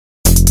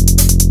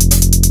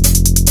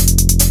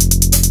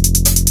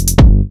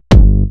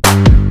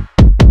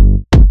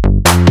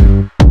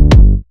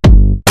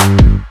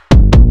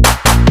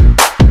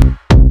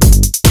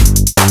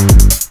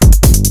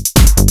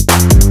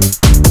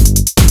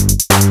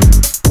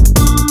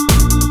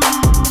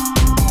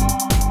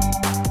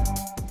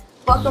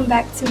welcome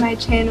back to my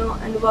channel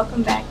and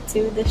welcome back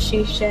to the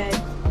She Shed.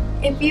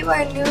 If you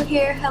are new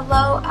here,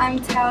 hello, I'm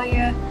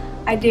Talia.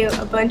 I do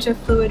a bunch of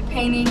fluid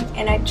painting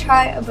and I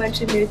try a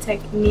bunch of new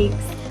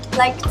techniques.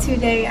 Like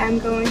today, I'm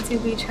going to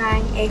be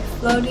trying a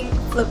floating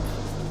flip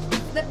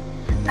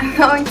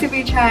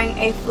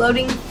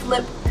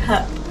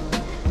cup.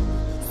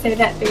 Say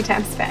that 3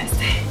 times fast.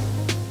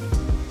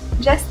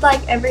 Just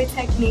like every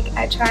technique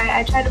I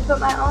try to put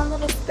my own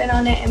little spin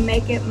on it and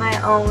make it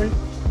my own,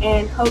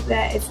 and hope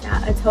that it's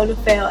not a total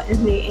fail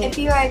in the end. If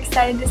you are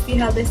excited to see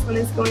how this one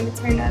is going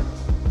to turn up.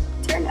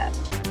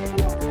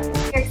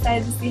 If you're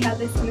excited to see how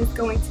this one is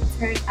going to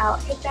turn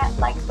out, hit that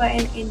like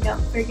button and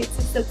don't forget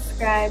to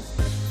subscribe.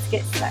 Let's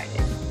get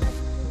started.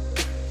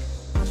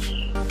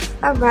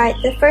 Alright,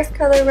 the first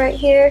color right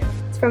here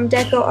is from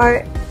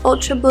DecoArt,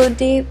 Ultra Blue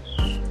Deep.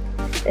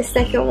 The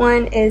second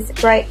one is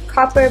Bright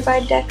Copper by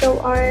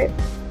DecoArt.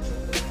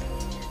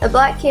 The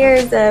black here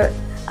is a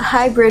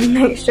hybrid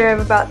mixture of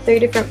about 3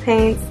 different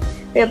paints.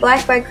 We have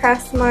Black by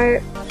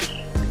Craftsmart,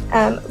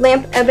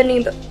 Lamp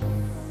Ebony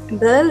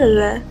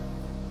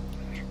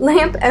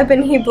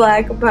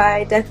Black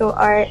by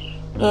DecoArt,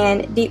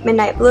 and Deep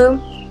Midnight Blue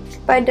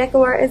by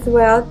DecoArt as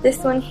well. This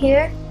one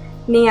here,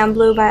 Neon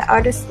Blue by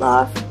Artist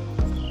Loft.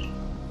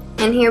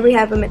 And here we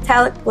have a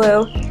metallic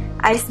blue,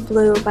 Ice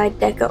Blue by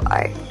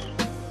DecoArt.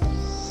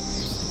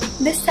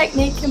 This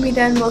technique can be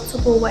done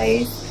multiple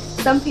ways.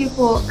 Some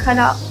people cut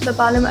out the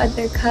bottom of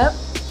their cup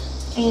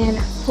and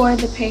pour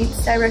the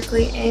paints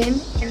directly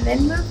in and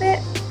then move it.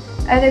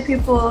 Other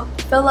people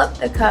fill up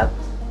the cup.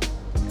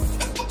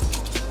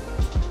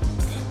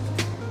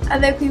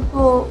 Other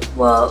people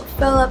will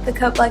fill up the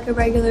cup like a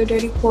regular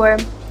dirty pour,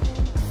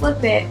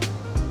 flip it,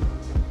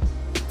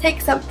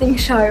 take something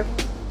sharp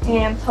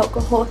and poke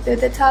a hole through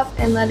the top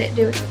and let it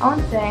do its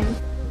own thing.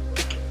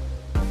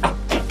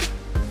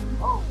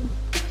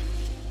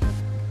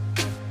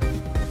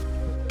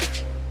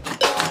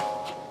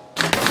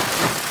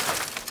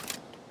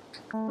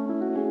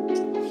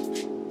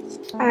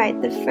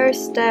 Alright, the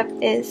first step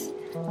is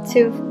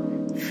to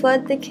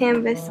flood the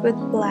canvas with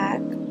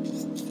black.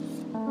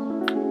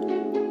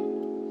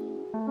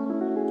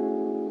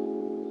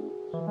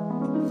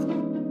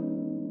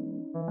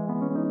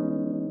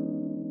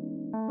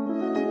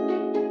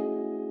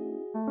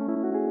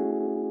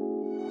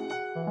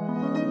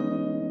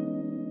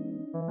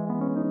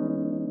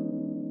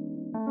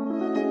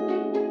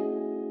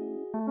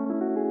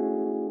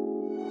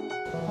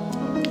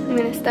 I'm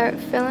going to start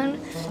filling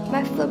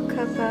my flip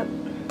cup up.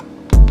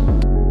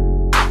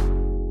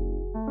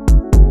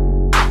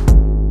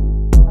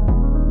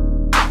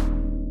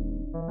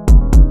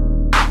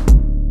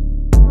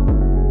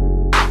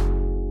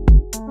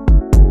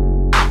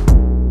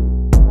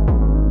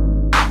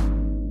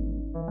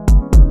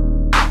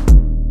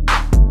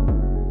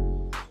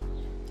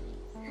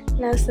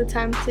 Now's the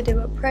time to do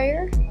a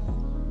prayer.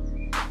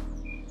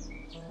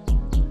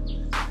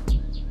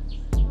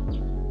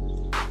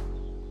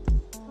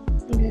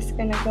 I'm just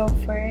gonna go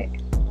for it.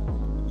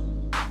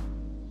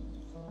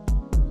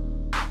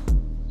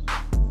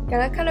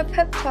 Gotta kind of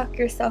pep talk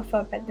yourself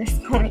up at this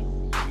point.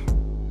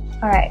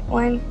 Alright,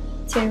 1,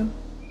 2,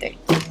 3.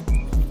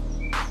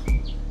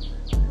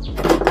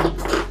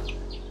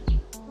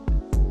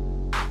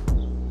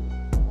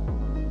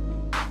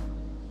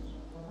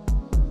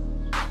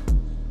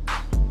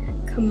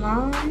 Come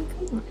on,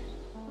 come on.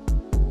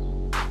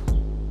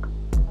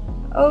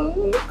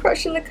 Oh,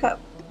 crushing the cup.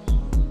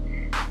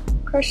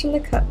 Crushing the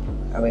cup.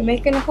 Are we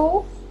making a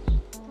hole?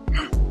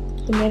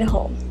 We made a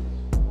hole.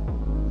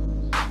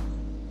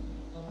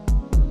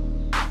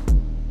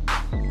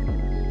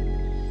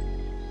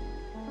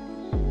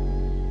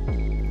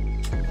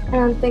 I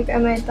don't think I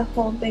made the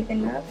hole big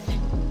enough.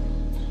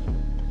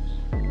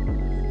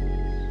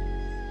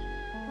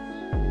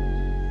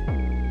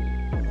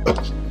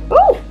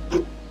 Ooh!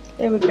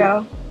 There we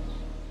go.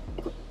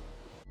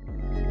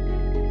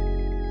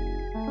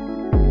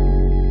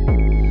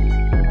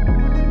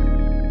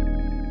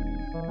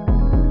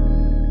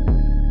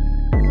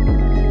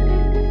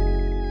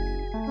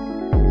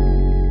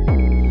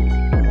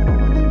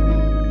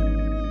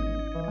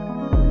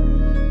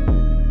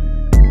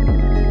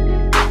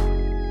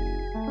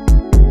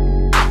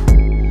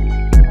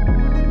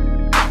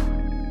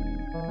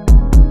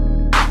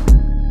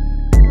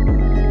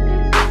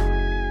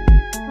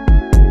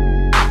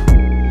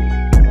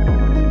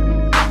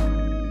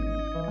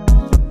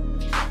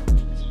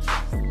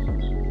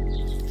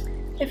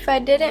 If I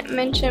didn't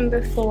mention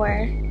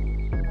before,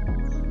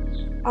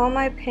 all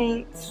my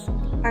paints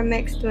are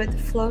mixed with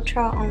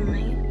Floetrol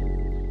only,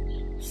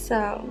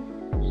 so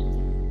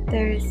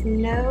there's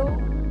no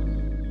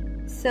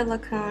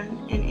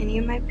silicone in any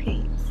of my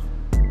paints.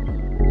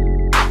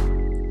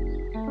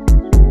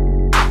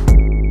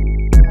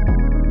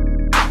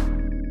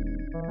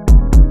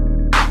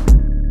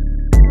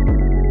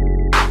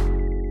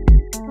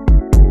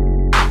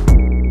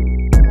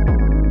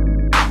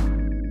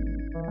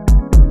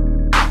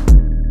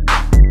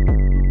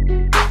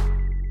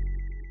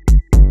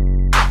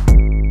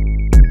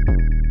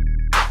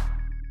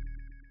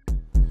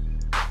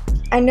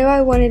 I knew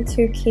I wanted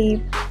to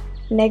keep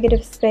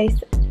negative space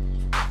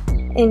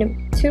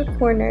in 2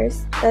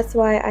 corners. That's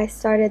why I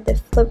started the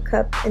flip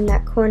cup in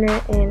that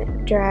corner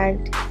and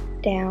dragged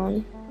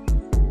down.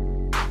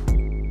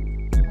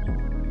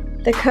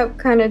 The cup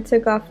kind of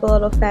took off a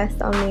little fast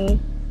on me,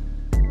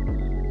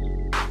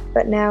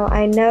 but now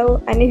I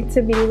know I need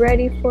to be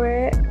ready for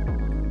it.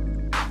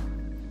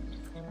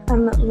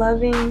 I'm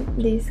loving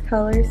these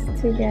colors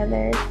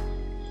together.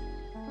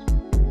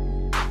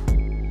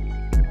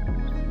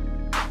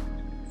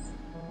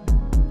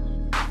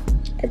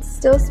 It's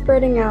still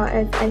spreading out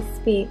as I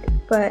speak,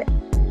 but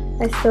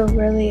I still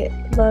really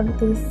love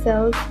these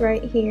cells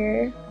right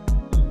here.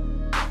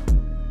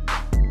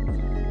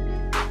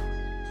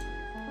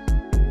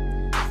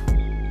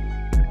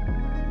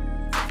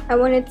 I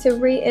wanted to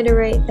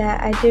reiterate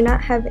that I do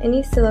not have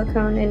any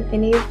silicone in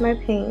any of my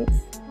paints.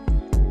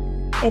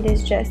 It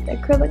is just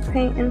acrylic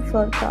paint and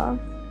Floetrol.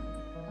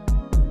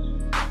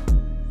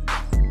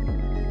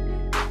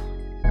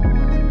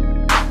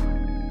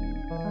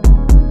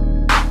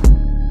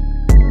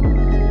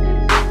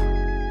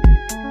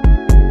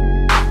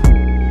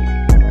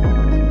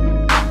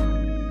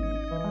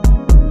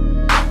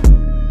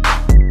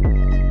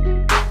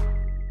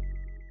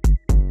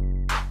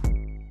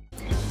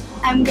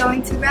 I'm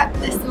going to wrap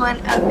this one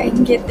up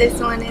and get this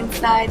one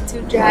inside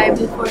to dry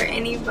before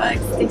any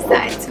bugs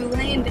decide to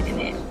land in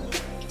it.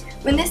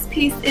 When this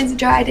piece is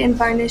dried and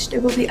varnished,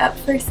 it will be up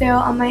for sale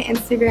on my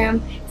Instagram.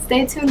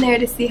 Stay tuned there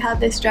to see how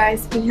this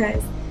dries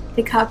because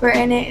the copper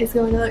in it is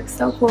going to look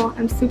so cool.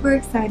 I'm super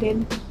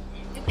excited.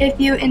 If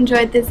you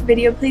enjoyed this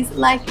video, please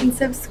like and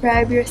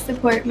subscribe. Your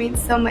support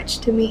means so much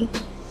to me.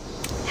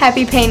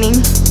 Happy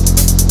painting!